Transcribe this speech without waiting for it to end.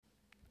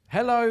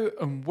Hello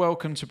and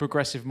welcome to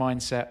Progressive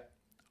Mindset.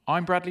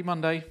 I'm Bradley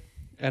Monday.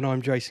 And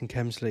I'm Jason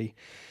Kemsley.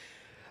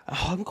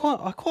 I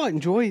quite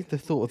enjoy the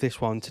thought of this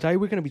one. Today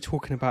we're going to be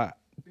talking about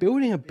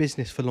building a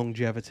business for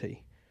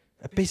longevity.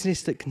 A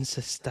business that can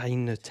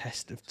sustain the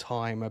test of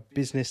time. A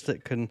business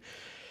that can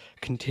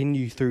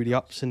continue through the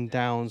ups and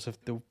downs of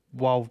the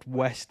wild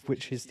west,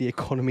 which is the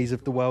economies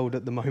of the world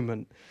at the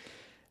moment.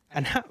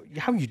 And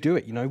how you do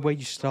it, where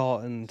you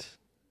start and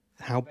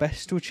how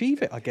best to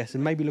achieve it, I guess.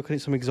 And maybe looking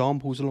at some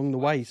examples along the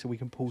way so we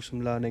can pull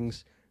some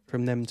learnings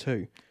from them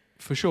too.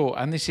 For sure.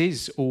 And this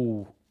is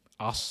all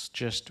us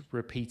just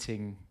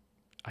repeating,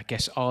 I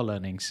guess, our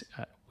learnings.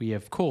 We,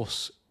 of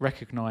course,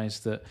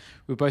 recognise that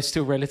we're both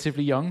still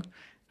relatively young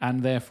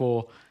and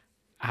therefore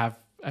have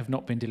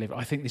not been delivered.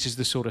 I think this is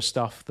the sort of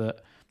stuff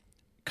that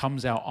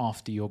comes out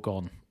after you're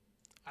gone.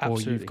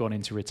 Absolutely. Or you've gone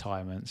into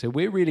retirement. So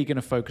we're really going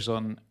to focus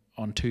on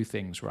two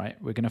things, right?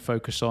 We're going to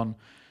focus on,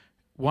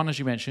 one, as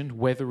you mentioned,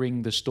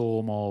 weathering the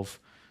storm of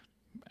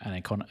an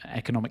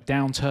economic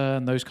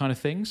downturn, those kind of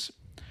things,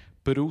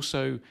 but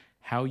also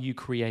how you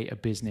create a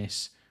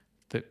business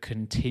that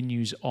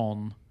continues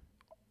on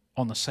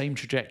the same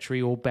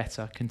trajectory or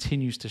better,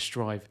 continues to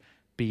strive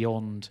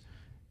beyond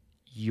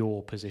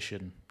your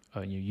position.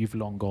 You've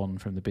long gone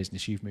from the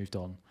business, you've moved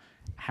on.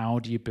 How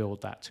do you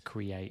build that to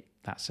create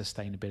that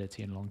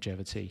sustainability and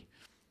longevity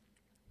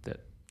that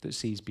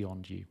sees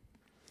beyond you?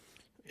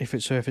 If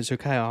it's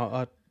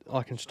okay,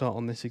 I can start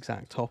on this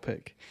exact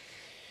topic.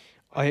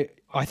 I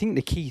think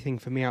the key thing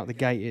for me out the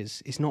gate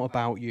is it's not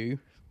about you,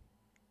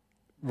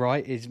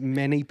 right? Is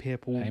many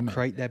people Amen.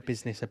 Create their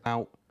business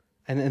about,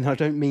 and I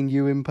don't mean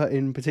you in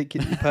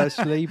particular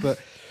personally, but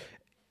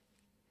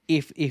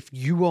if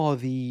you are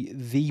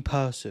the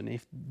person,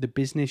 if the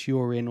business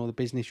you're in or the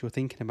business you're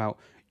thinking about,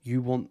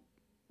 you want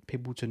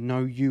people to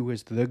know you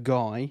as the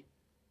guy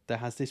that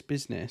has this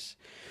business,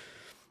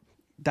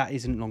 that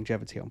isn't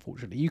longevity,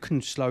 unfortunately. You can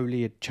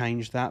slowly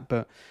change that,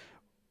 but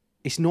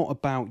it's not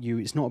about you.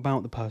 It's not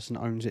about the person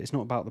that owns it. It's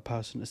not about the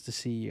person that's the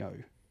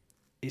CEO.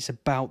 It's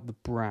about the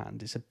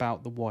brand. It's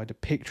about the wider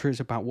picture. It's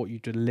about what you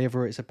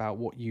deliver. It's about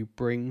what you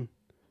bring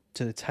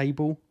to the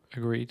table.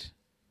 Agreed.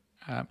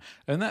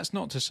 And that's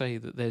not to say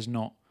that there's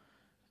not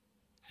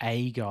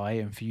a guy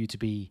and for you to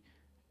be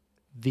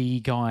the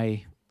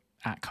guy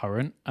at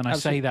current. And I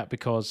Absolutely. say that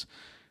because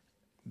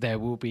there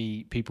will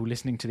be people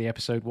listening to the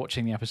episode,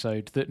 watching the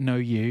episode, that know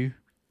you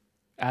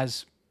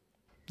as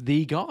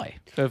the guy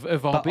of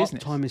our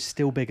business. Uptime is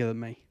still bigger than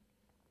me.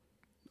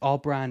 Our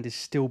brand is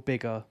still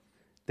bigger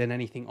than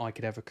anything I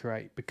could ever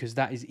create because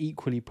that is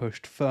equally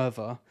pushed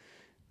further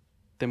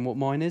than what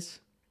mine is.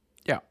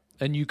 Yeah.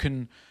 And you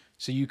can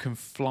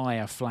fly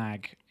a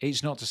flag.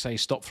 It's not to say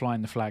stop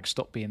flying the flag,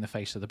 stop being the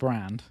face of the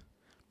brand,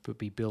 but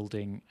be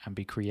building and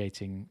be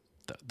creating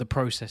the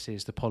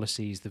processes, the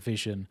policies, the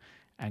vision,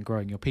 and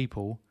growing your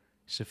people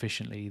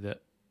sufficiently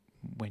that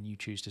when you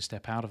choose to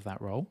step out of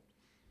that role,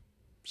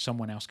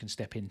 someone else can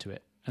step into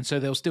it. And so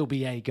there'll still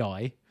be a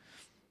guy.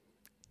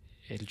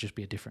 It'll just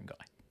be a different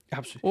guy.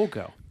 Absolutely. Or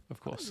girl,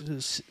 of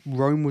course.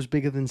 Rome was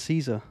bigger than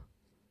Caesar,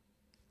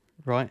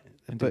 right?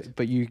 Indeed.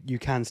 But you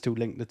can still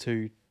link the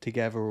two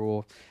together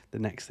or the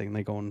next thing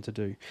they go on to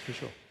do. For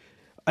sure.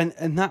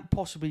 And that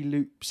possibly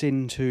loops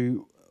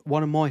into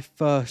one of my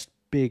first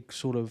big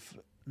sort of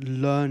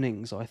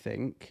learnings, I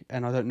think,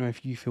 and I don't know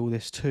if you feel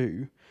this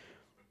too.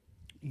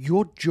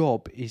 Your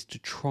job is to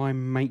try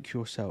and make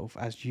yourself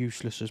as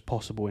useless as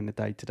possible in the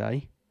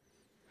day-to-day.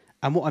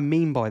 And what I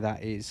mean by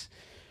that is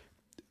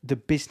the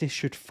business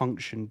should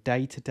function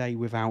day-to-day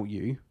without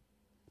you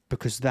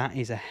because that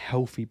is a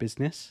healthy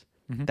business.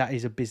 Mm-hmm. That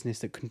is a business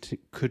that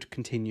could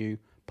continue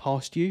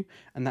past you,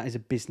 and that is a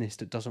business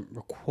that doesn't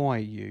require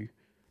you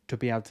to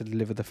be able to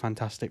deliver the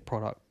fantastic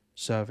product,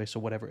 service, or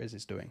whatever it is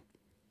it's doing.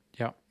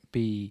 Yeah.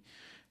 Be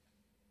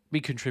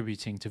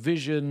contributing to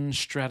vision,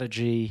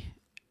 strategy,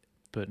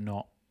 but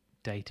not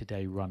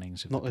day-to-day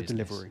runnings of Not the the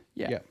business. delivery.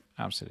 Yeah,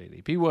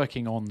 absolutely. Be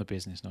working on the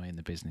business, not in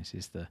the business,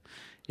 is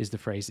the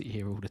phrase that you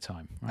hear all the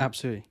time. Right?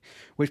 Absolutely.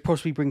 Which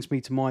possibly brings me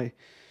to my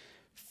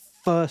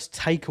first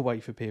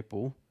takeaway for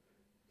people.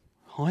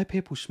 Hire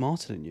people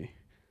smarter than you.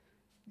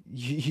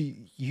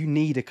 You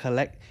need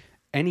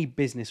any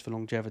business for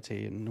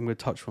longevity, and I'm going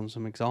to touch on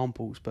some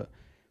examples, but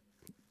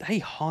they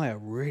hire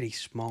really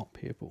smart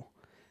people.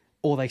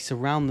 Or they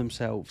surround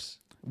themselves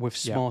with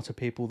smarter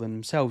people than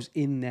themselves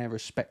in their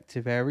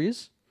respective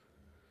areas.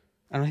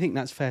 And I think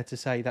that's fair to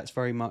say that's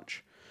very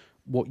much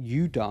what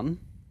you done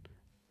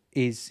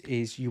is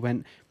you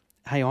went,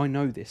 hey, I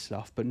know this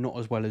stuff, but not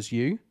as well as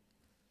you.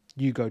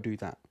 You go do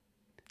that.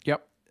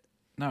 Yep.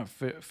 No,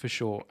 for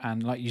sure.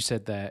 And like you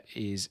said there,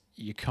 is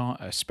you can't,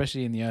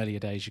 especially in the earlier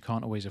days, you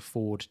can't always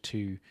afford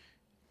to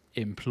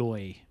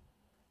employ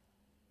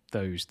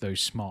those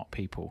smart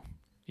people.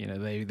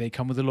 They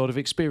come with a lot of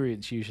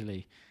experience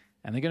usually,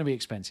 and they're going to be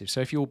expensive. So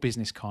if your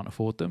business can't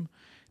afford them,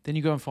 then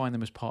you go and find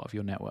them as part of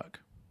your network.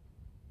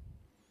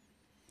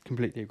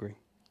 Completely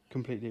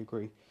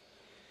agree.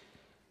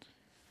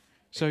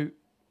 So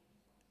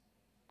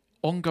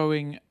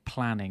ongoing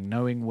planning,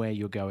 knowing where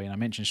you're going. I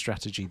mentioned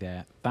strategy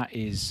there. That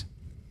is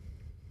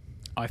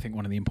I think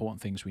one of the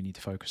important things we need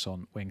to focus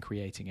on when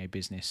creating a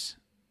business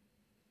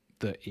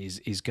that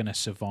is going to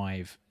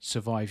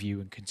survive you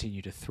and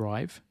continue to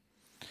thrive.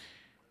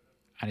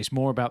 And it's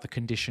more about the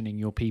conditioning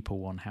your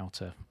people on how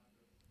to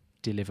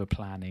deliver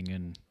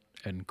planning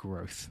and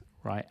growth,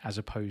 right? As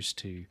opposed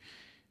to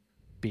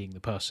being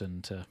the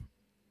person to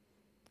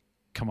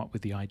come up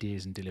with the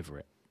ideas and deliver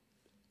it.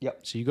 Yep.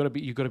 So you've got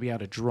to be able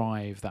to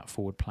drive that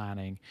forward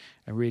planning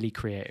and really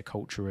create a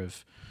culture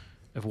of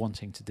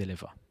wanting to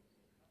deliver.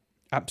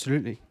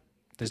 Absolutely.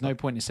 There's no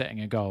point in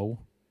setting a goal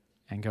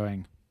and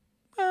going,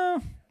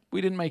 well,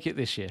 we didn't make it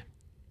this year.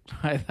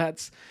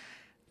 That's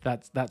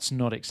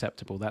not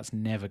acceptable. That's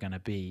never going to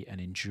be an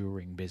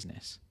enduring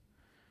business.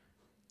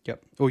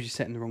 Yep. Or you're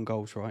setting the wrong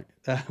goals, right?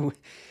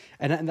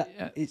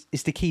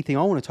 It's the key thing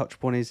I want to touch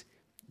upon is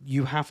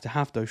you have to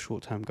have those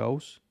short-term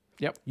goals.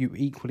 Yep. You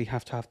equally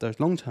have to have those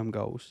long-term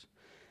goals.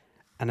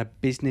 And a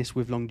business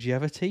with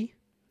longevity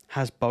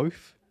has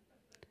both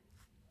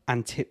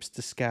and tips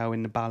the scale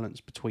in the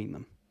balance between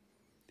them.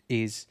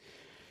 Is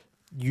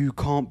you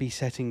can't be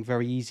setting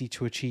very easy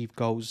to achieve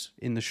goals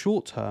in the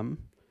short term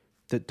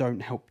that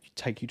don't help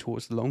take you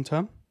towards the long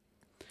term.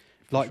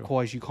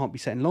 Likewise, you can't be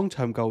setting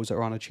long-term goals that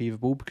are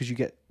unachievable because you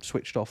get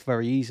switched off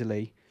very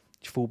easily,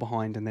 you fall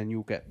behind, and then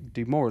you'll get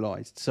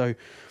demoralized. So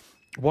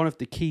one of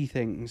the key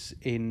things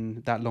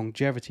in that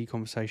longevity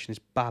conversation is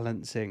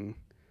balancing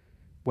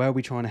where are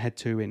we trying to head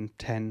to in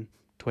 10,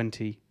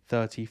 20,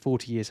 30,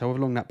 40 years, however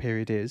long that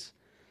period is,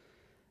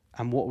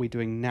 and what are we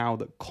doing now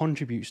that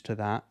contributes to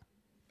that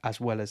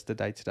as well as the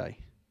day-to-day.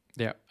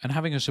 Yeah, and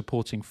having a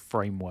supporting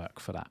framework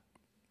for that,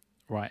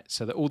 right?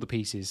 So that all the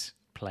pieces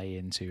play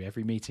into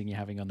every meeting you're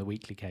having on the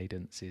weekly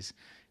cadence is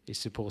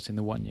supporting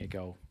the 1 year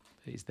goal.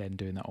 Is then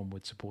doing that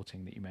onward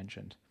supporting that you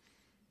mentioned.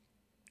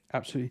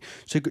 Absolutely.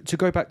 So to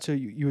go back to,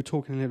 you were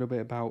talking a little bit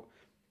about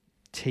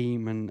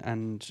team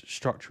and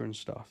structure and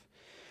stuff.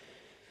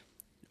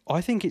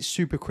 I think it's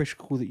super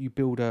critical that you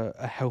build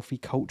a healthy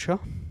culture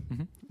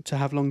to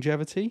have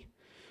longevity.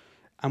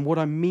 And what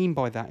I mean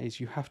by that is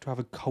you have to have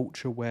a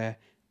culture where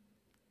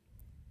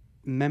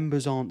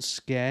members aren't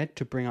scared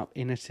to bring up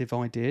innovative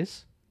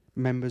ideas.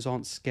 Members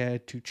aren't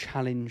scared to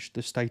challenge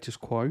the status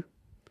quo,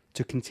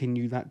 to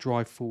continue that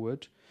drive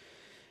forward.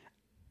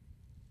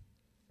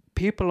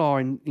 People are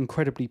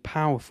incredibly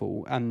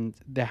powerful, and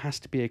there has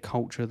to be a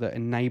culture that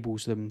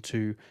enables them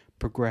to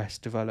progress,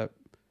 develop,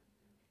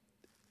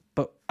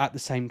 but at the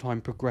same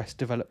time progress,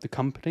 develop the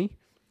company.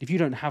 If you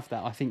don't have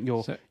that, I think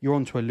you're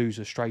onto a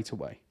loser straight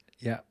away.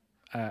 Yeah,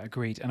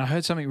 agreed. And I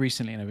heard something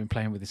recently, and I've been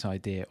playing with this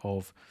idea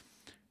of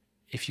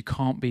if you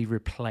can't be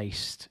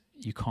replaced,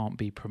 you can't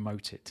be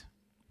promoted.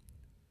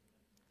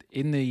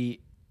 In the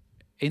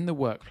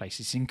workplace,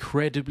 it's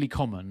incredibly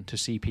common to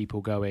see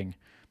people going,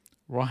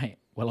 right,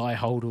 well, I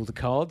hold all the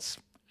cards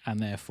and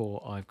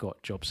therefore I've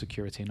got job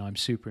security and I'm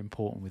super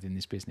important within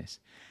this business.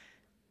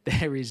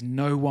 There is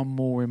no one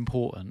more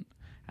important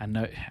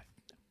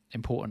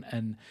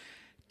and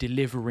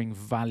delivering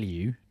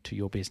value to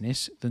your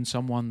business than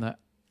someone that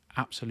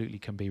absolutely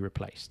can be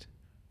replaced.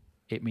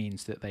 It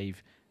means that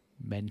they've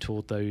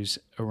mentored those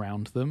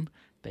around them,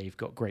 they've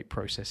got great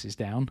processes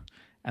down,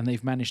 and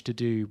they've managed to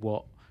do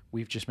what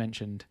we've just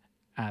mentioned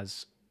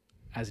as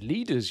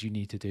leaders you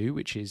need to do,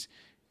 which is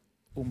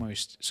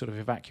almost sort of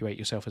evacuate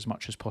yourself as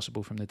much as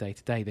possible from the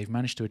day-to-day. They've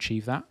managed to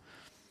achieve that.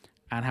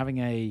 And having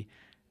a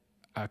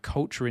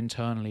culture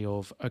internally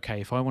of,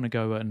 okay, if I want to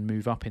go and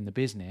move up in the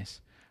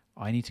business,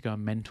 I need to go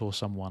and mentor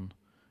someone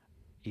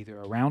either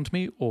around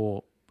me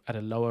or at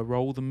a lower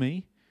role than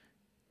me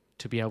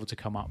to be able to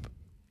come up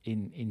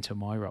into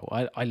my role.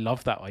 I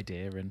love that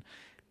idea, and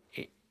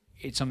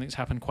it's something that's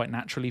happened quite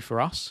naturally for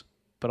us.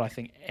 But I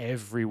think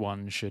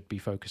everyone should be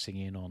focusing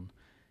in on,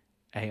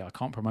 hey, I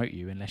can't promote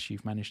you unless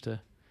you've managed to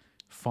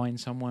find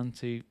someone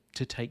to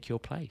take your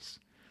place.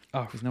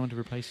 Oh, there's no one to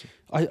replace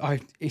you.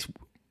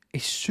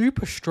 It's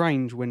super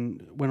strange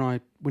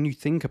when you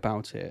think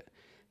about it,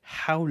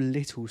 how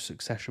little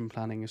succession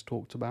planning is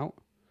talked about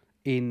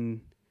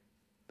in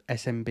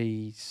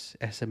SMBs,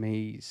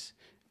 SMEs,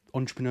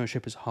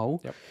 entrepreneurship as a whole.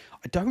 Yep.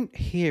 I don't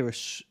hear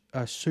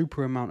a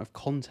super amount of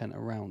content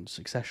around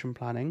succession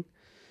planning.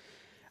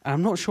 And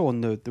I'm not sure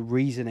on the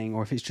reasoning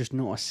or if it's just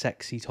not a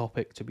sexy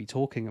topic to be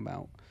talking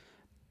about.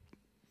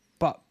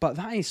 But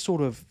that is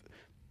sort of,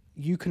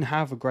 you can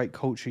have a great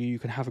culture, you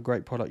can have a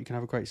great product, you can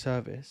have a great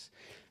service.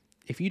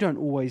 If you don't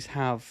always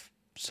have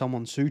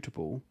someone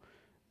suitable,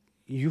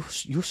 you're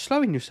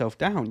slowing yourself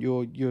down.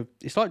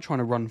 It's like trying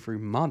to run through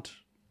mud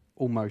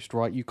almost,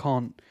 right? You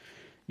can't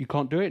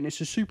do it. And it's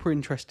a super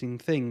interesting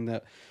thing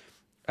that,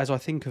 as I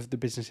think of the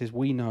businesses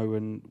we know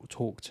and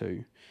talk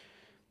to,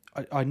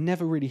 I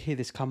never really hear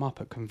this come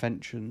up at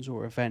conventions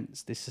or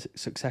events, this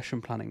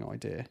succession planning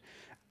idea.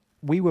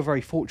 We were very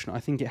fortunate. I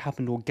think it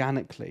happened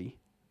organically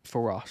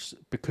for us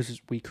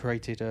because we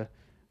created a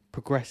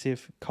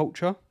progressive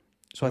culture.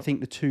 So I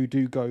think the two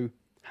do go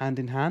hand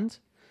in hand.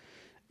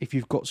 If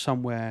you've got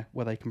somewhere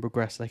where they can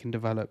progress, they can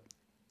develop,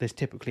 there's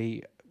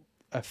typically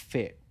a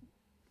fit.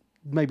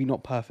 Maybe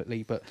not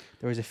perfectly, but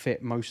there is a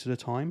fit most of the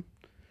time.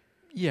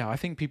 Yeah, I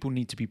think people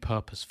need to be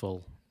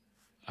purposeful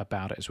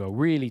about it as well,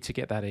 really, to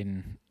get that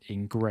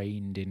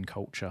ingrained in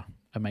culture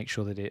and make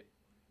sure that it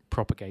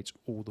propagates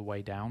all the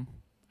way down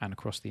and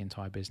across the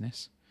entire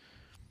business.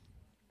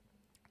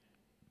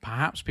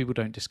 Perhaps people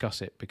don't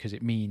discuss it because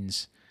it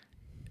means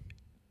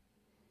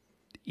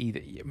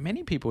either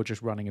many people are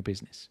just running a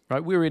business,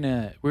 right? We're in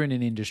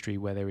an industry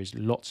where there is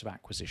lots of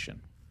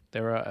acquisition.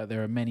 There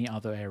are many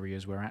other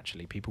areas where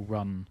actually people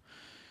run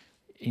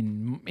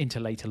into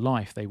later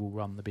life, they will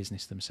run the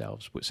business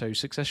themselves. So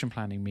succession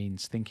planning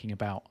means thinking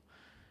about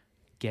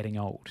getting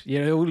old.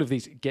 All of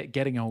these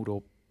getting old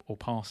or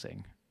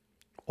passing.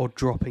 Or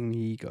dropping the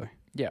ego.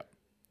 Yeah.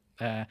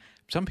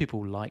 Some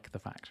people like the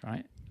fact,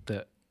 right,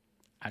 that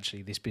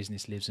actually this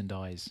business lives and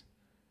dies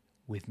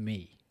with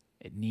me.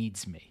 It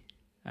needs me.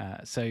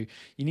 So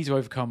you need to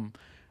overcome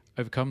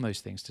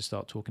those things to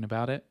start talking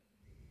about it.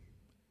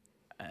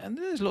 And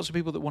there's lots of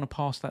people that want to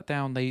pass that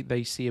down.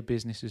 They see a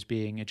business as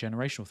being a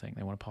generational thing.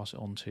 They want to pass it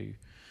on to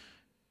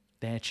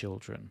their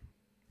children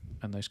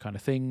and those kind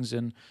of things.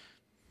 And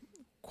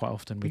quite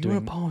often you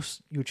want to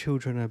pass your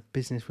children a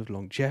business with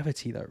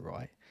longevity, though,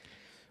 right?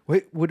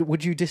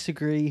 Would you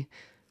disagree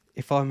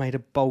if I made a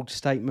bold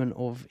statement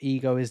of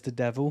ego is the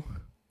devil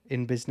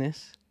in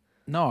business?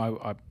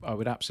 No, I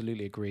would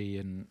absolutely agree.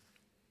 And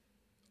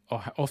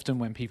often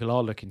when people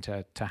are looking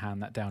to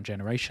hand that down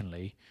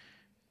generationally,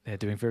 they're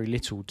doing very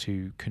little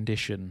to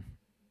condition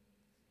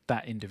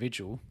that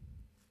individual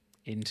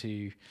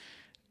into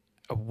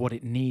what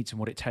it needs and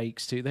what it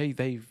takes to.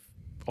 They've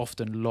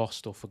often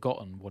lost or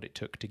forgotten what it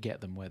took to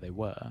get them where they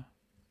were,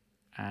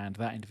 and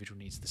that individual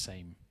needs the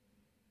same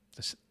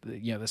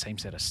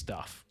set of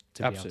stuff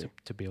to Absolutely. be able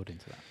to build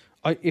into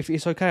that. If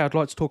it's okay, I'd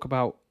like to talk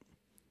about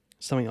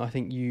something I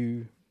think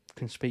you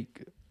can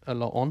speak a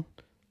lot on.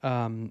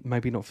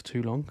 Maybe not for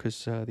too long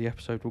because the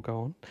episode will go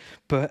on,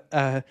 but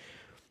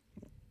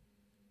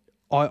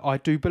I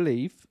do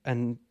believe,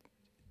 and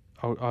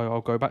I'll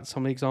go back to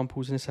some of the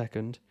examples in a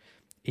second.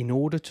 In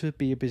order to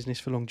be a business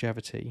for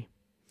longevity,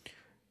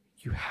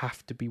 you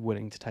have to be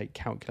willing to take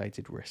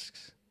calculated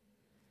risks.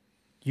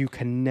 You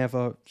can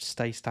never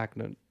stay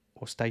stagnant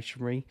or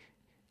stationary.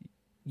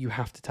 You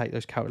have to take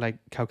those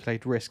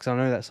calculated risks. I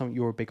know that's something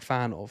you're a big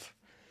fan of.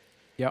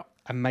 Yeah.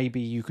 And maybe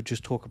you could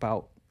just talk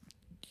about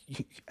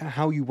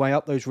how you weigh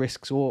up those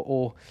risks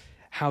or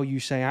how you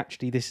say,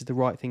 actually, this is the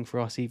right thing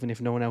for us, even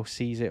if no one else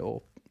sees it.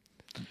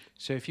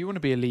 So if you want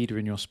to be a leader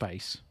in your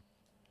space,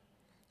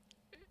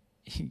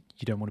 you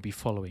don't want to be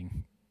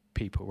following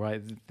people,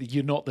 right?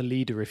 You're not the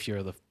leader if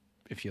you're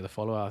the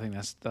follower. I think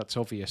that's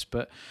obvious,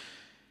 but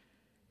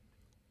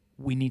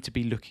we need to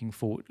be looking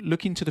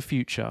to the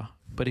future.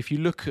 But if you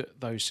look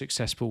at those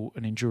successful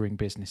and enduring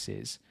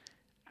businesses,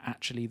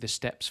 actually the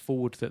steps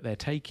forward that they're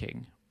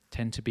taking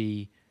tend to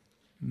be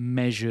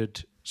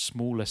measured,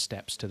 smaller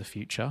steps to the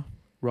future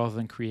rather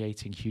than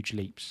creating huge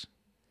leaps.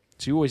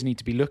 So you always need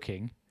to be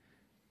looking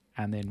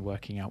and then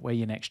working out where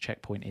your next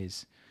checkpoint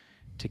is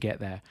to get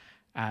there.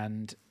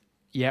 And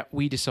yeah,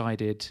 we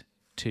decided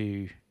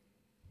to,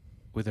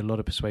 with a lot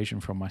of persuasion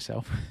from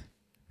myself,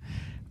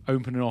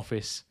 open an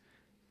office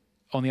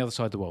on the other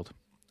side of the world.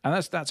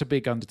 And that's a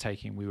big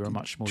undertaking. We were a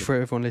much smaller... For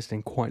everyone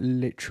listening, quite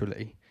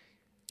literally,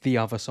 the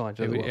other side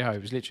of the world. Yeah,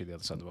 it was literally the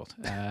other side of the world.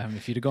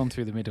 If you'd have gone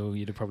through the middle,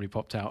 you'd have probably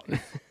popped out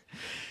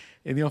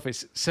in the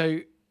office. So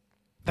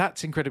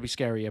that's incredibly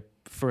scary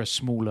for a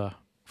smaller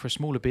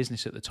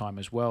business at the time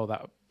as well.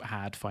 That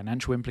had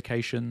financial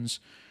implications.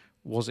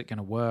 Was it going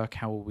to work?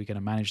 How were we going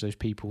to manage those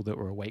people that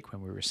were awake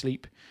when we were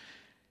asleep?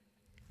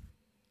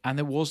 And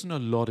there wasn't a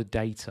lot of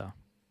data.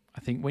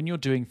 I think when you're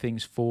doing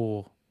things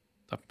for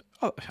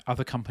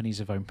other companies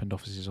have opened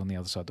offices on the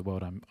other side of the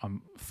world.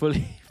 I'm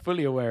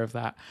fully aware of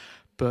that.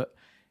 But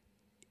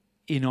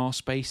in our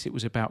space, it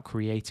was about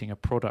creating a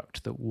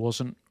product that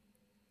wasn't...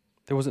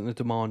 There wasn't the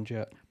demand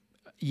yet.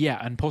 Yeah,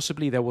 and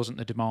possibly there wasn't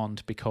the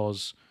demand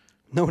because...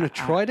 No one had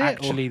tried it?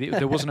 Actually,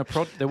 there wasn't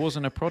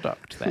a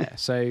product there.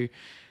 So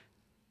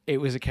it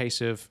was a case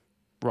of,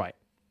 right,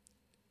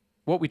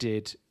 what we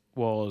did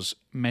was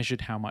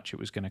measured how much it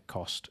was going to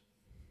cost,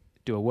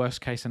 do a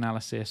worst case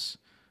analysis,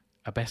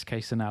 a best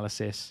case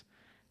analysis,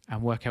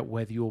 and work out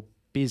whether your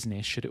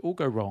business, should it all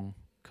go wrong,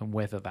 can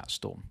weather that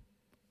storm.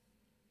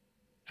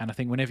 And I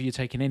think whenever you're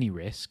taking any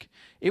risk,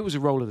 it was a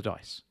roll of the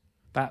dice.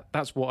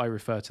 That's what I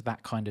refer to,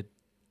 that kind of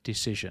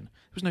decision.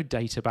 There was no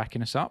data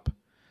backing us up.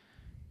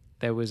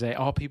 There was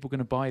are people going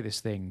to buy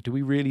this thing? Do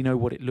we really know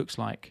what it looks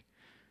like?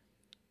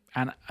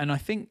 And I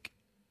think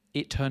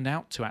it turned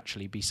out to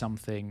actually be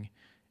something,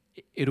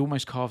 it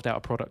almost carved out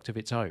a product of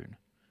its own.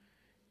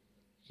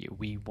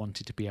 We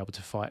wanted to be able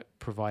to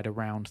provide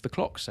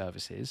around-the-clock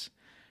services,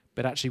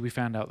 but actually we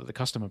found out that the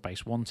customer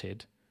base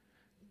wanted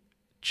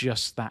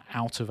just that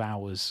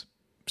out-of-hours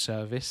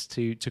service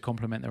to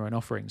complement their own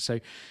offerings. So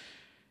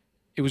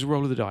it was a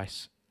roll of the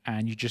dice,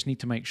 and you just need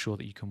to make sure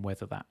that you can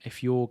weather that.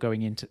 If you're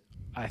going into...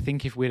 I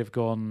think if we'd have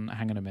gone,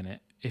 hang on a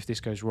minute, if this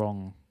goes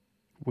wrong,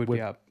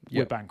 we're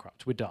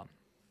bankrupt, we're done.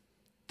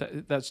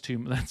 That's too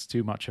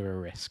much of a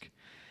risk.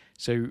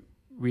 So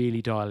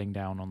really dialing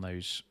down on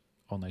those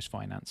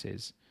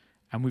finances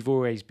And we've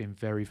always been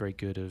very, very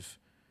good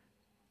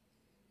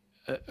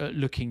at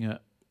looking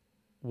at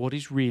what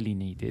is really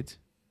needed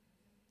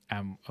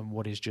and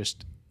what is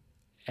just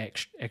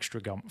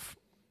extra gumph.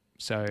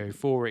 So,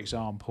 for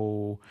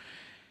example,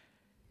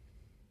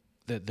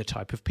 the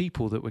type of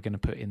people that we're going to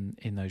put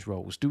in those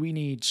roles. Do we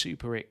need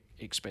super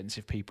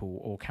expensive people,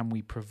 or can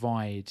we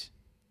provide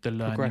the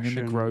learning and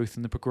the growth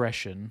and the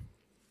progression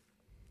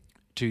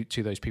to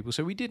those people?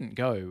 So we didn't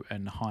go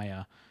and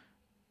hire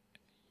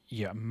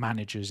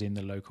managers in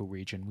the local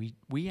region.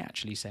 We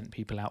actually sent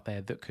people out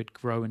there that could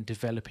grow and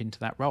develop into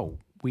that role.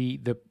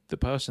 The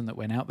person that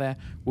went out there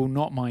will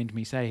not mind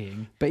me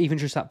saying. But even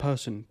just that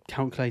person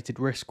calculated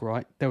risk,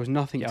 right? There was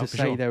nothing to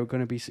say they were going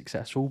to be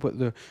successful, but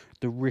the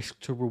risk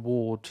to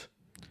reward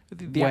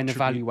when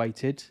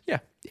evaluated,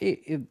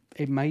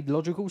 it made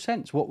logical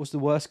sense. What was the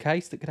worst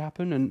case that could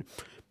happen? And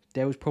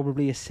there was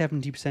probably a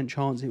 70%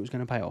 chance it was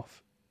going to pay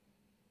off.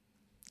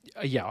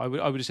 I would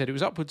have said it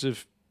was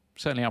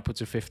certainly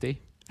upwards of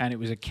 50, and it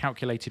was a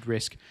calculated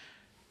risk.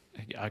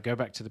 I go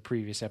back to the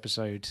previous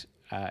episode.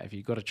 If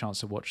you got a chance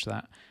to watch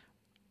that,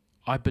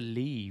 I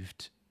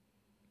believed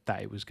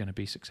that it was going to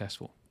be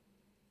successful,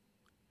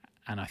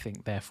 and I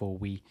think therefore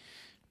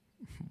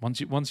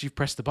once you've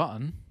pressed the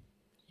button,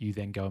 you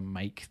then go and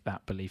make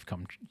that belief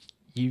come.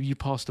 You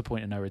pass the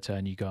point of no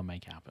return. You go and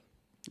make it happen.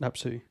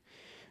 Absolutely.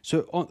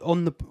 So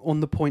on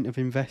the point of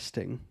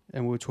investing,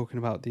 and we were talking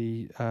about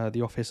the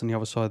office on the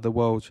other side of the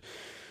world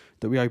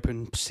that we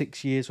opened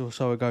 6 years or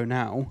so ago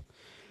now.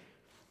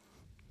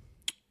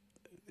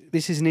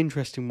 This is an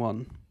interesting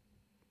one.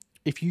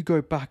 If you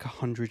go back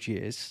 100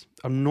 years,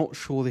 I'm not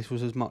sure this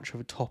was as much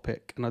of a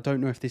topic, and I don't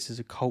know if this is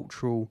a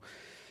cultural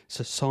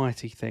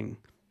society thing.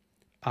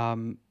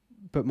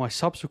 But my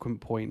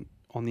subsequent point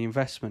on the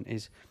investment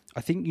is,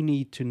 I think you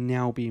need to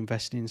now be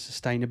investing in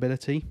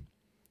sustainability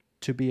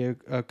to be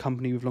a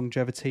company with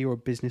longevity or a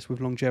business with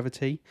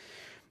longevity.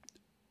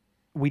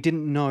 We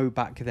didn't know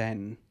back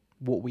then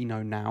what we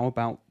know now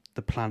about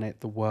the planet,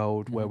 the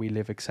world, where we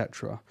live,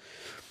 etc.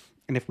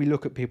 And if we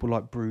look at people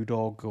like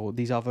Brewdog or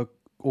these other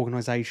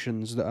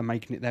organisations that are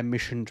making it their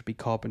mission to be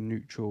carbon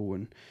neutral,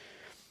 and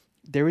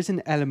there is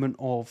an element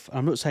of,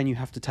 I'm not saying you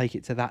have to take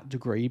it to that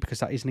degree because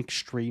that is an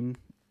extreme,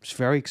 it's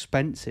very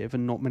expensive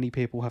and not many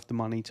people have the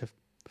money to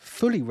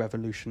fully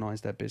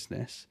revolutionise their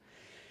business.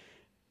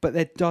 But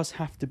there does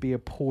have to be a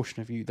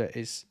portion of you that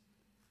has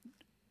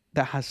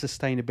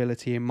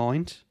sustainability in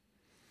mind.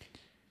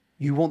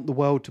 You want the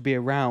world to be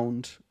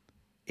around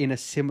in a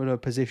similar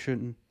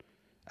position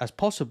as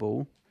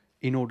possible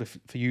in order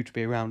for you to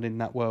be around in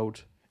that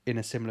world in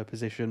a similar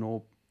position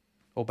or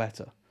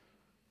better.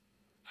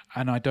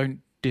 And I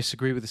don't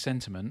disagree with the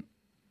sentiment,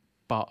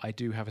 but I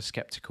do have a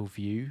skeptical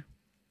view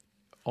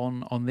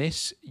on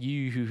this.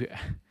 You,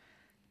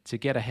 to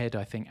get ahead,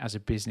 I think, as a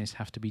business,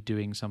 have to be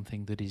doing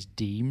something that is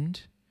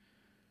deemed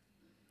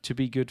to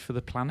be good for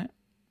the planet.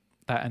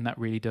 That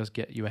really does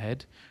get you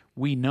ahead.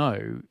 We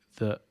know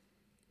that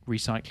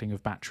recycling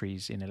of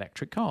batteries in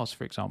electric cars,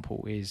 for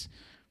example, is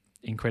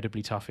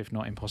incredibly tough, if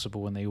not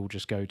impossible, when they all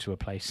just go to a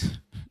place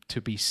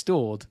to be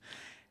stored.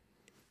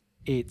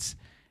 It's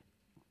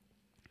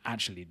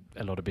actually,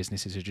 a lot of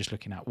businesses are just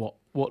looking at what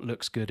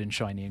looks good and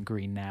shiny and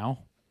green now,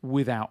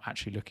 without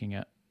actually looking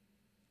at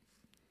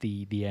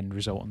the end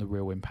result and the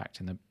real impact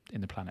in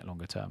the planet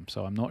longer term.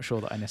 So I'm not sure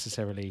that I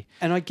necessarily...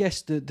 And I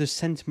guess the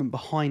sentiment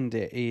behind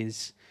it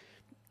is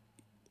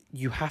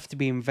you have to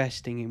be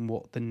investing in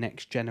what the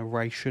next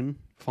generation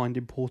find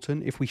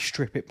important. If we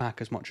strip it back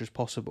as much as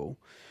possible,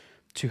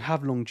 to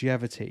have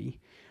longevity,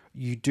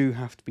 you do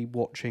have to be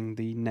watching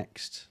the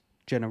next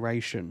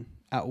generation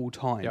at all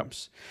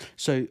times. Yep.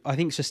 So I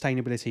think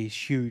sustainability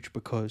is huge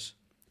because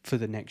for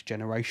the next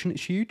generation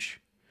it's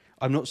huge.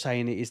 I'm not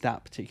saying it is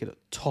that particular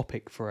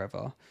topic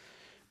forever,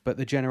 but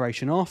the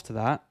generation after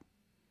that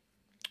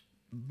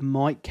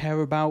might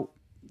care about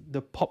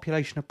the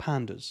population of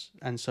pandas,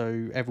 and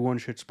so everyone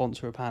should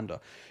sponsor a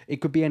panda. It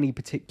could be any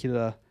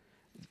particular,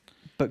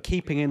 but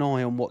keeping an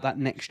eye on what that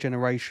next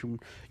generation,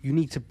 you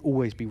need to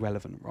always be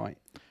relevant, right?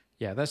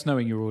 Yeah, that's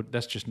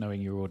just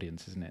knowing your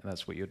audience, isn't it?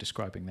 That's what you're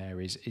describing there,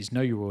 is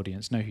know your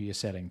audience, know who you're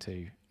selling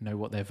to, know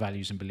what their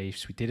values and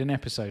beliefs. We did an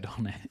episode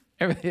on it.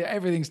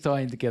 Everything's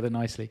tying together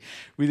nicely.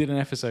 We did an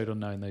episode on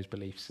knowing those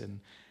beliefs and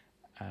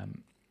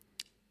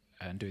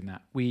doing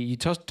that. You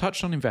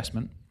touched on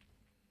investment,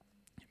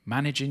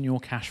 managing your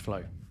cash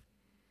flow.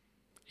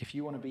 If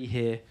you want to be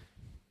here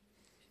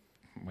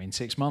in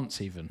 6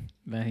 months, even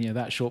then,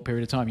 that short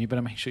period of time, you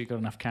better make sure you've got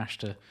enough cash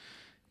to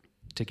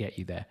get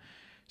you there.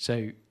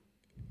 So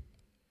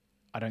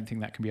I don't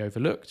think that can be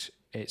overlooked.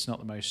 It's not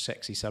the most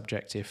sexy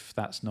subject if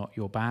that's not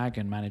your bag,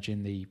 and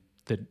managing the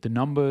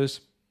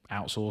numbers,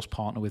 outsource,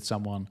 partner with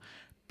someone,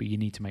 but you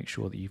need to make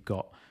sure that you've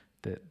got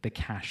the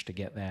cash to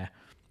get there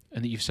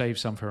and that you've saved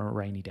some for a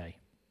rainy day.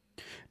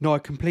 No, I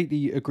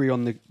completely agree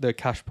on the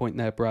cash point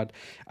there, Brad.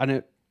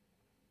 And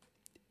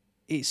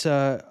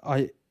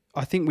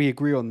I think we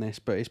agree on this,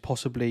 but it's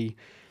possibly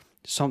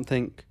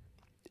something,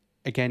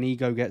 again,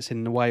 ego gets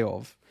in the way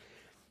of.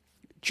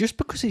 Just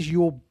because it's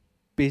your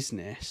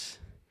business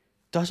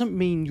doesn't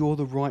mean you're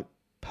the right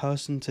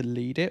person to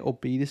lead it or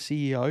be the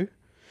CEO.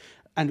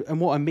 And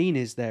what I mean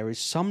is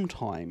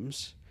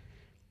sometimes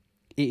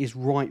it is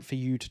right for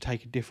you to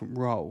take a different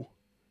role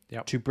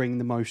to bring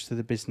the most to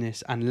the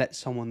business and let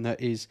someone that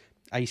is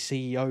a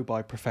CEO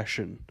by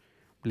profession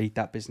lead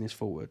that business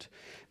forward.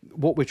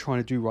 What we're trying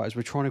to do, right, is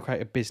we're trying to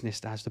create a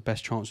business that has the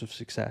best chance of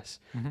success,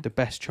 the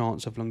best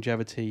chance of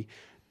longevity,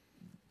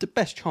 the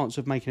best chance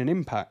of making an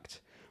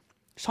impact.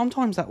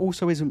 Sometimes that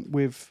also isn't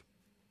with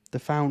the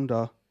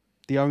founder,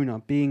 the owner,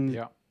 being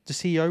the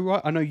CEO,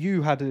 right? I know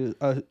you had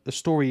a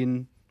story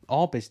in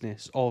our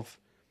business of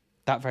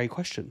that very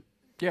question.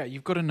 Yeah,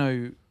 you've got to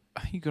know. I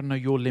think you've got to know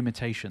your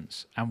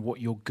limitations and what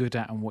you're good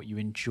at and what you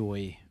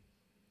enjoy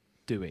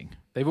doing.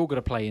 They've all got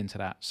to play into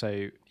that.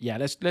 So yeah,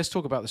 let's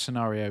talk about the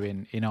scenario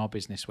in our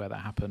business where that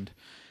happened.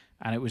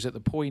 And it was at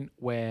the point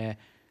where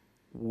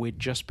we'd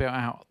just built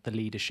out the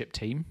leadership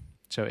team.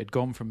 So it had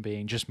gone from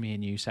being just me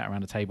and you sat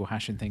around a table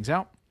hashing things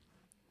out.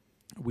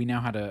 We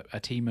now had a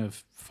team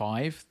of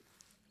 5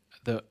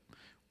 that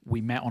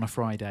we met on a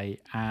Friday,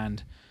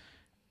 and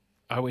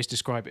I always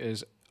describe it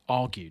as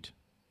argued.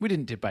 We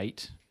didn't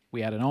debate.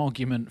 We had an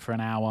argument for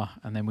an hour,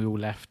 and then we all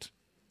left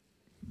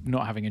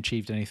not having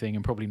achieved anything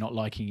and probably not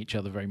liking each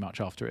other very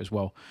much after it as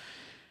well.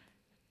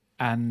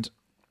 And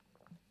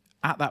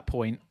at that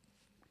point,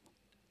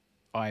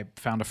 I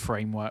found a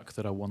framework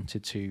that I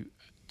wanted to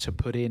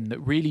put in that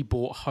really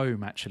brought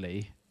home,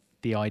 actually,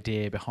 the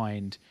idea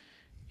behind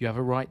you have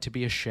a right to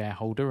be a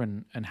shareholder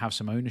and have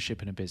some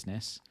ownership in a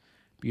business,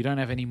 but you don't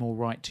have any more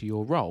right to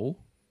your role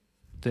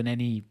than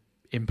any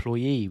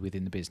employee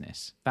within the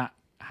business. That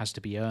has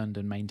to be earned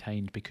and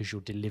maintained because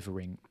you're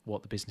delivering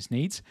what the business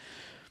needs.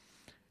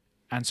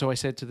 And so I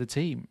said to the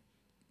team,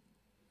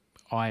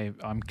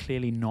 I'm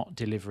clearly not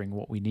delivering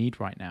what we need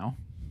right now.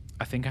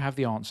 I think I have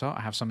the answer.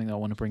 I have something that I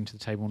want to bring to the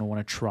table and I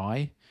want to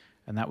try.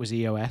 And that was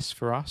EOS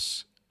for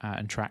us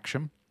and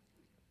Traction.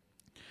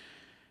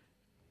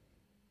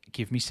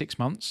 Give me 6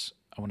 months.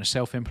 I want to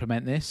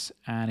self-implement this.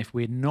 And if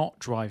we're not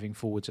driving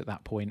forwards at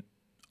that point,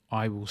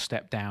 I will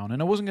step down.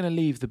 And I wasn't going to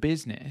leave the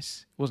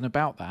business. It wasn't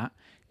about that.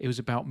 It was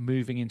about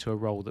moving into a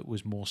role that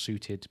was more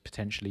suited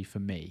potentially for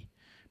me.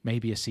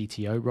 Maybe a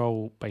CTO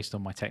role based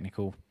on my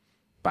technical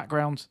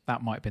background.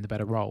 That might have been the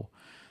better role.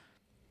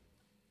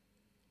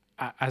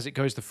 As it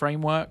goes, the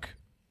framework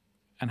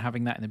and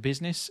having that in the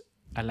business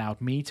allowed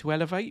me to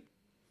elevate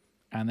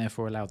and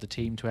therefore allowed the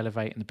team to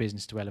elevate and the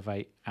business to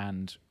elevate,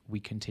 and we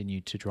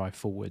continued to drive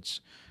forwards.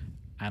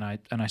 And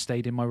I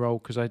stayed in my role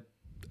because I,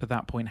 at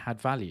that point,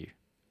 had value.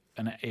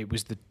 And it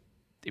was the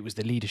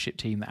leadership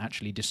team that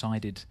actually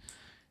decided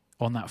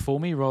on that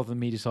for me rather than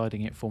me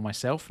deciding it for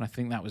myself. And I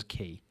think that was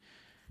key.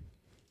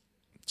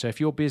 So if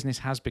your business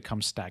has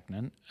become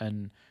stagnant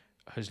and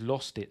has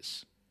lost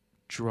its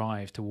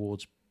drive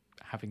towards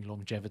having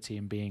longevity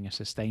and being a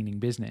sustaining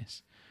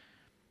business,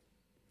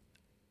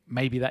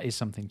 maybe that is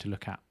something to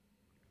look at.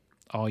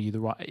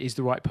 Is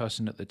the right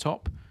person at the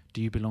top?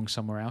 Do you belong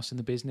somewhere else in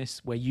the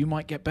business where you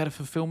might get better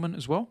fulfillment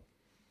as well?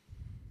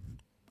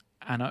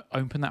 And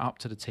open that up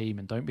to the team,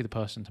 and don't be the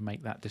person to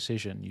make that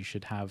decision. You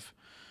should have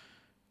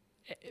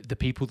the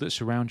people that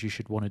surround you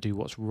should want to do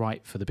what's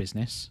right for the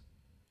business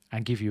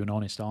and give you an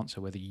honest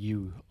answer whether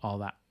you are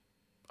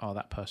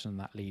that person,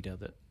 that leader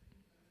that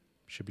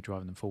should be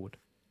driving them forward.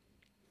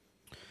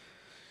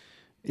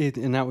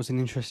 And that was an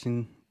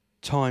interesting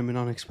time and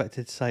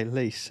unexpected, to say the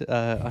least,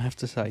 I have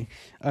to say.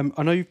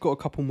 I know you've got a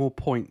couple more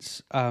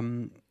points. I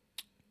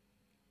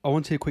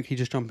wanted to quickly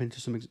just jump into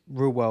some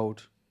real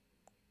world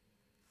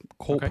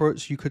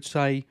corporates, you could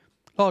say,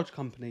 large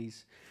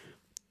companies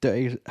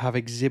that have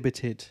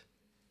exhibited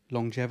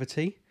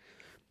longevity.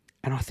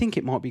 And I think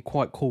it might be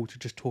quite cool to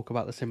just talk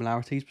about the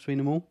similarities between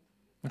them all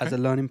as a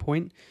learning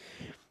point.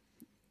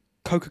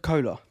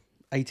 Coca-Cola,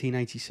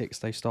 1886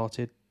 they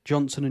started.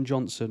 Johnson &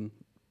 Johnson,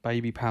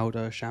 baby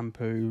powder,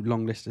 shampoo,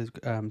 long list of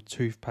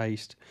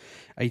toothpaste,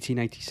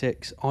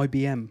 1886.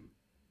 IBM,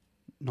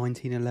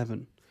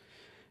 1911.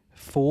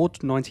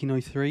 Ford,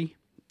 1903.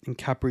 And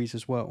Cadbury's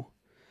as well.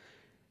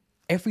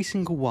 Every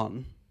single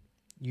one,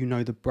 you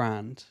know the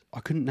brand. I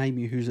couldn't name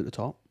you who's at the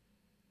top,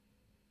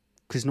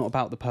 because it's not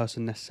about the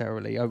person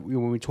necessarily.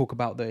 When we talk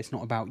about that, it's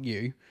not about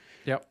you.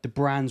 Yep. The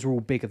brands are all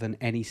bigger than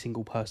any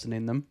single person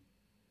in them,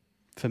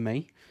 for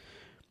me.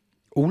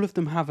 All of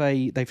them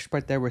they've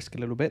spread their risk a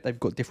little bit. They've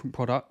got different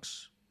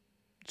products.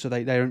 So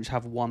they don't just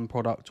have one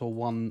product or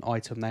one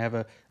item. They have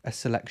a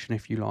selection,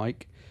 if you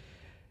like.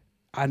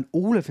 And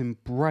all have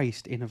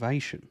embraced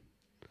innovation.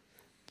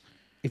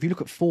 If you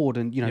look at Ford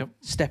and,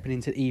 stepping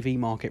into the EV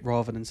market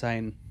rather than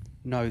saying,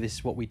 no, this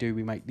is what we do.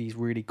 We make these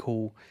really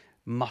cool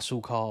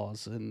muscle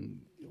cars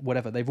and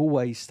whatever. They've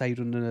always stayed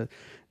on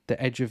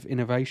the edge of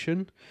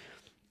innovation.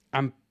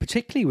 And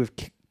particularly with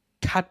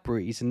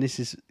Cadbury's, and this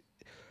is...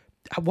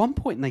 At one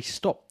point, they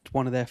stopped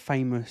one of their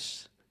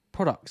famous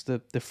products, the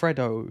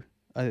Freddo,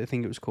 I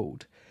think it was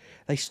called.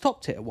 They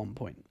stopped it at one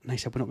point, and they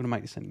said, we're not going to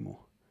make this anymore.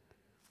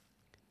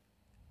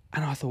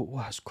 And I thought,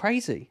 well, that's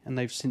crazy. And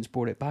they've since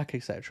brought it back,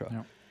 etc.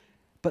 Yep.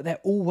 But they're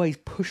always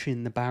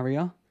pushing the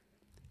barrier.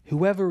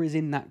 Whoever is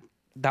in that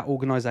that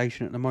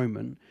organization at the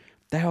moment,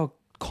 they are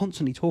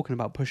constantly talking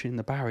about pushing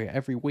the barrier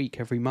every week,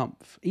 every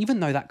month, even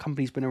though that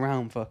company's been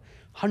around for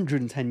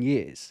 110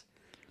 years.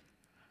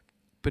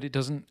 But it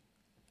doesn't.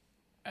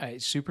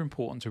 It's super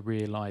important to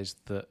realise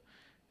that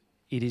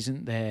it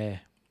isn't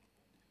their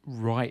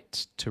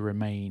right to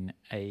remain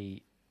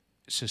a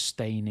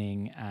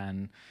sustaining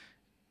and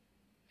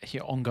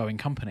ongoing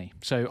company.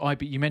 So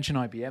you mentioned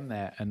IBM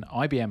there, and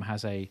IBM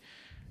has a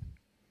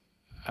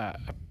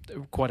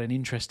quite an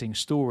interesting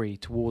story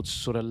towards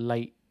sort of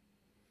late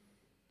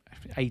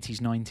 80s,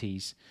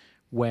 90s,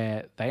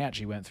 where they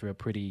actually went through a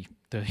pretty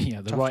the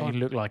writing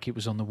looked like it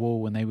was on the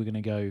wall when they were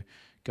going to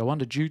go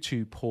under due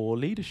to poor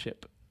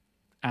leadership,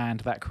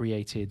 and that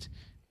created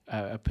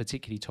a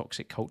particularly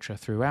toxic culture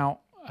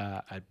throughout,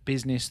 a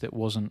business that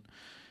wasn't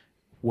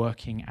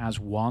working as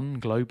one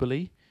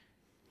globally,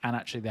 and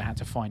actually they had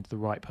to find the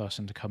right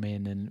person to come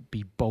in and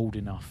be bold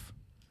enough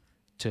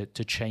to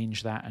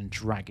change that and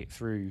drag it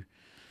through,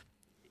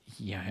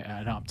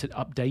 and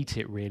update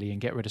it really,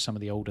 and get rid of some of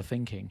the older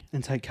thinking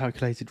and take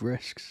calculated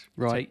risks,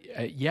 right?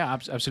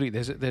 Absolutely.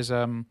 There's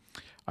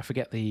I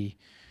forget, the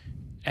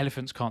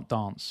Elephants Can't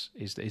Dance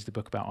is the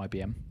book about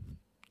IBM,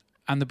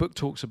 and the book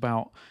talks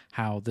about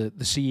how the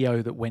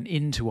CEO that went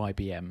into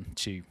IBM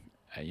to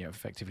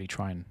effectively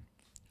try and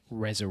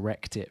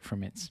resurrect it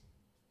from its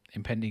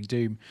impending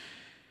doom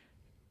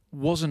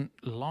wasn't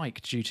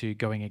liked due to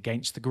going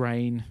against the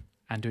grain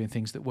and doing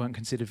things that weren't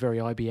considered very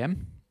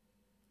IBM.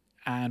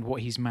 And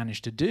what he's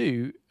managed to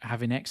do,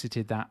 having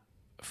exited that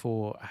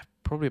for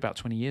probably about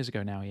 20 years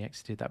ago now, he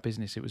exited that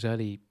business. It was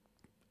early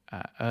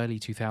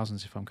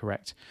 2000s, if I'm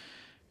correct.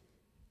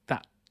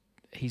 That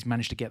he's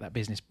managed to get that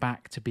business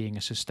back to being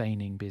a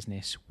sustaining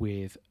business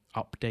with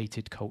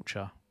updated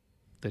culture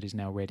that is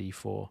now ready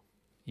for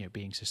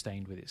being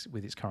sustained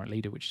with its current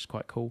leader, which is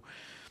quite cool.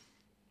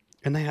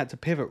 And they had to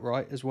pivot,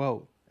 right, as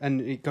well. And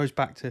it goes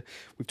back to,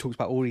 we've talked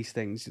about all these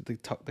things.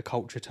 The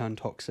culture turned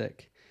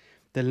toxic.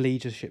 The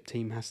leadership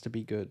team has to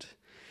be good.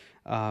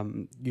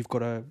 You've got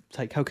to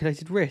take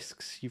calculated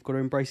risks. You've got to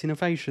embrace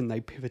innovation.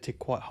 They pivoted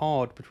quite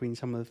hard between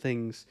some of the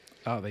things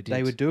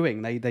they were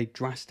doing. They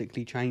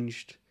drastically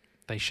changed.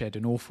 They shed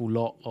an awful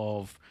lot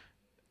of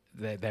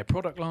their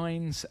product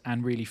lines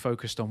and really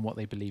focused on what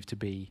they believed to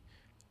be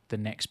the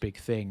next big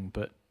thing.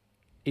 But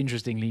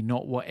interestingly,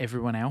 not what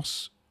everyone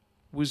else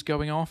was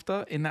going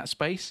after in that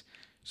space,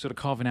 sort of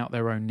carving out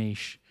their own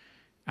niche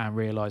and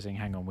realising,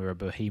 hang on, we're a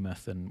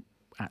behemoth, and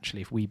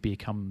actually if we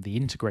become the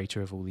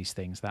integrator of all these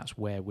things, that's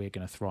where we're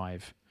going to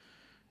thrive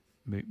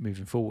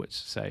moving forwards.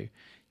 So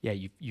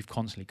you've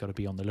constantly got to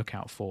be on the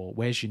lookout for,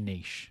 where's your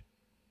niche?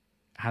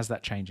 How's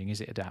that changing? Is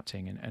it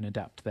adapting? And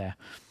adapt there.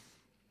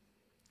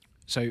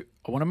 So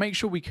I want to make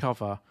sure we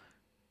cover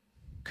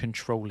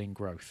controlling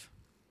growth.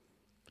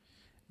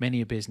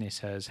 Many a business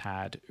has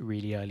had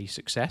really early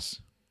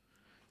success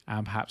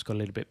and perhaps got a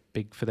little bit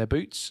big for their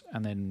boots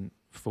and then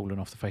fallen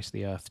off the face of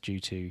the earth due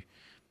to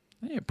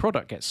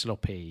product gets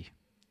sloppy,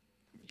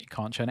 you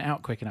can't churn it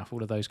out quick enough,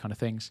 all of those kind of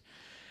things.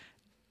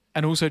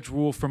 And also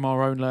draw from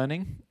our own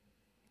learning.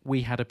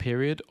 We had a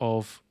period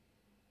of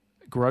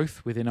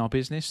growth within our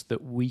business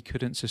that we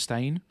couldn't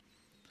sustain,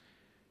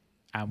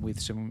 and with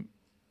some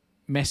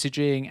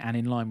messaging and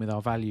in line with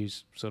our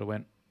values sort of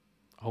went,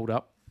 hold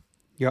up.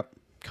 Yep.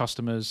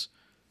 Customers,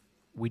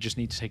 we just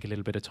need to take a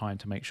little bit of time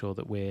to make sure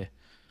that we're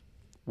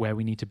where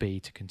we need to be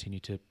to continue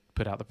to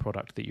put out the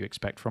product that you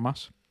expect from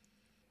us.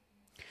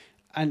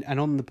 And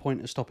on the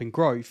point of stopping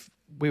growth,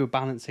 we were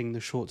balancing the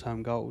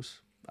short-term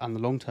goals and the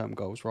long-term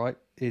goals, right?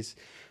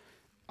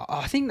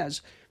 I think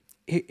that's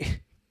it.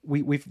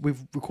 We've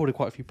recorded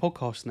quite a few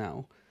podcasts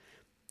now.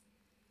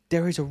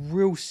 There is a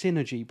real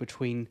synergy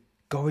between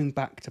going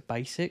back to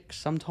basics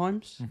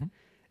sometimes,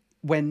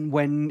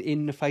 when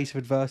in the face of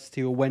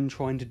adversity or when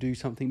trying to do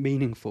something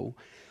meaningful.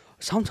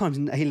 Sometimes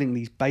nailing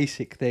these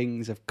basic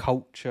things of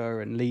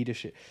culture and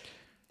leadership,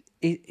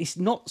 it's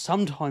not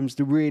sometimes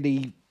the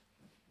really,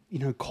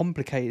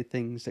 complicated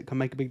things that can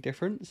make a big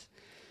difference.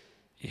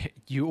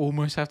 You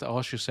almost have to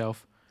ask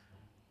yourself,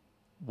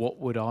 what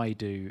would I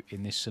do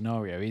in this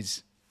scenario?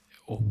 As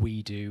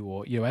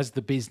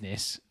the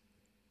business,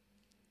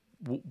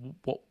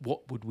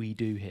 what would we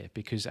do here?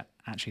 Because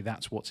actually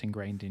that's what's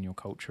ingrained in your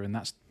culture, and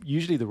that's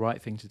usually the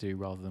right thing to do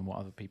rather than what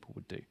other people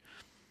would do.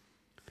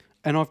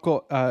 And I've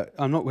got,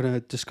 I'm not going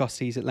to discuss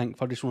these at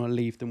length. I just want to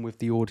leave them with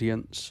the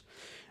audience.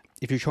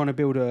 If you're trying to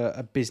build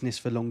a business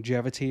for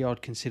longevity,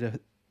 I'd consider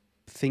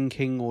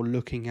thinking or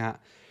looking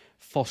at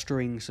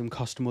fostering some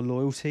customer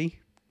loyalty,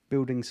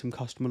 building some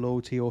customer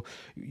loyalty, or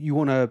you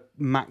want to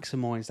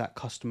maximize that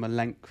customer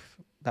length,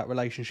 that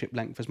relationship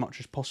length as much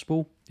as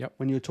possible. Yep.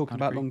 When you're talking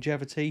about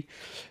longevity.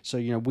 So,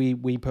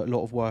 we put a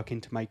lot of work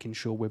into making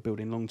sure we're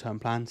building long-term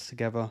plans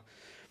together.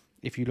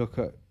 If you look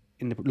at,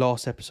 in the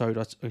last episode,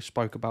 I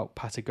spoke about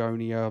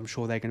Patagonia. I'm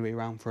sure they're going to be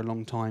around for a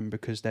long time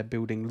because they're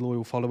building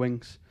loyal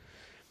followings.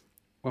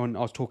 When I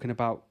was talking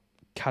about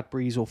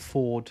Cadbury's or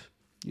Ford,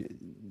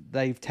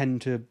 they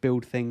tend to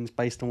build things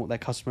based on what their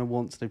customer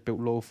wants. They've built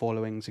loyal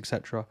followings,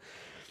 etc.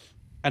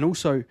 And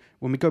also,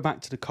 when we go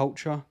back to the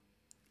culture,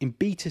 in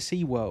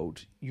B2C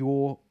world,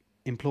 your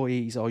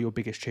employees are your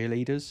biggest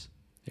cheerleaders.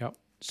 Yep.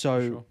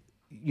 So, Sure.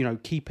 you know,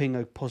 keeping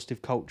a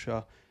positive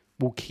culture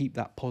will keep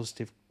that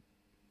positive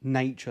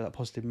nature, that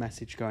positive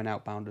message going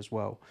outbound as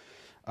well.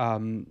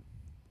 And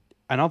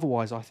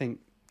otherwise, I think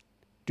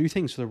do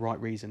things for the right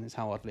reason is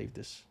how I'd leave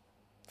this.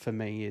 For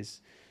me,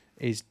 is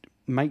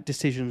make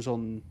decisions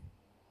on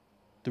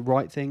the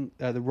right thing,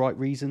 the right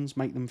reasons.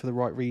 Make them for the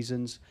right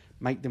reasons.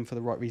 Make them for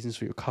the right reasons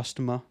for your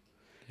customer,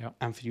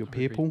 and for your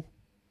people.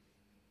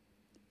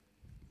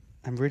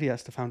 And really,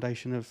 that's the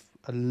foundation of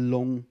a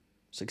long,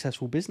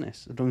 successful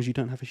business. As long as you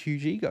don't have a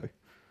huge ego.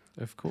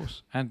 Of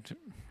course. And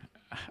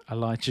I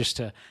like, just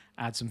to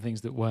add some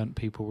things that weren't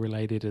people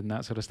related and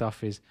that sort of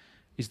stuff, is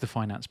the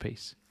finance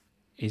piece.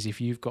 Is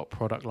if you've got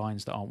product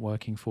lines that aren't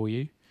working for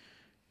you,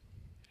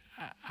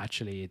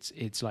 actually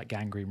it's like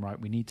gangrene, right?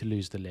 We need to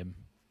lose the limb.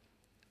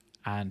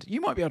 And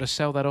you might be able to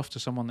sell that off to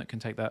someone that can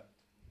take that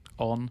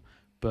on,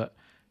 but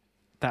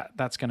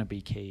that's going to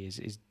be key,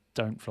 is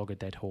don't flog a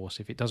dead horse.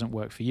 If it doesn't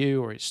work for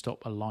you, or it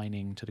stop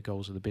aligning to the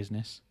goals of the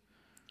business,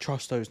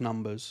 trust those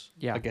numbers.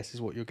 I guess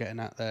is what you're getting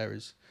at there.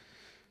 Is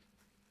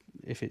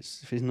if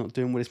it's not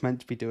doing what it's meant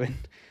to be doing,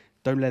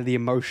 don't let the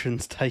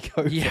emotions take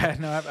over. Yeah,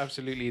 no,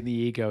 absolutely. And the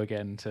ego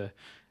again to,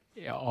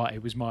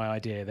 it was my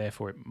idea,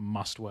 therefore it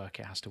must work,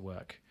 it has to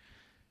work.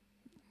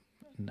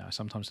 No,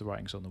 sometimes the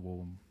writing's on the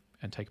wall,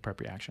 and take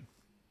appropriate action.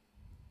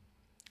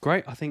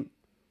 Great. I think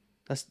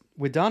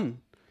we're done.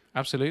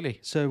 Absolutely.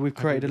 So we've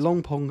created a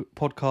long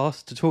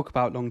podcast to talk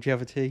about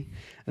longevity.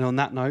 And on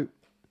that note,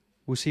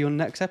 we'll see you on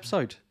the next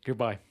episode.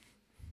 Goodbye.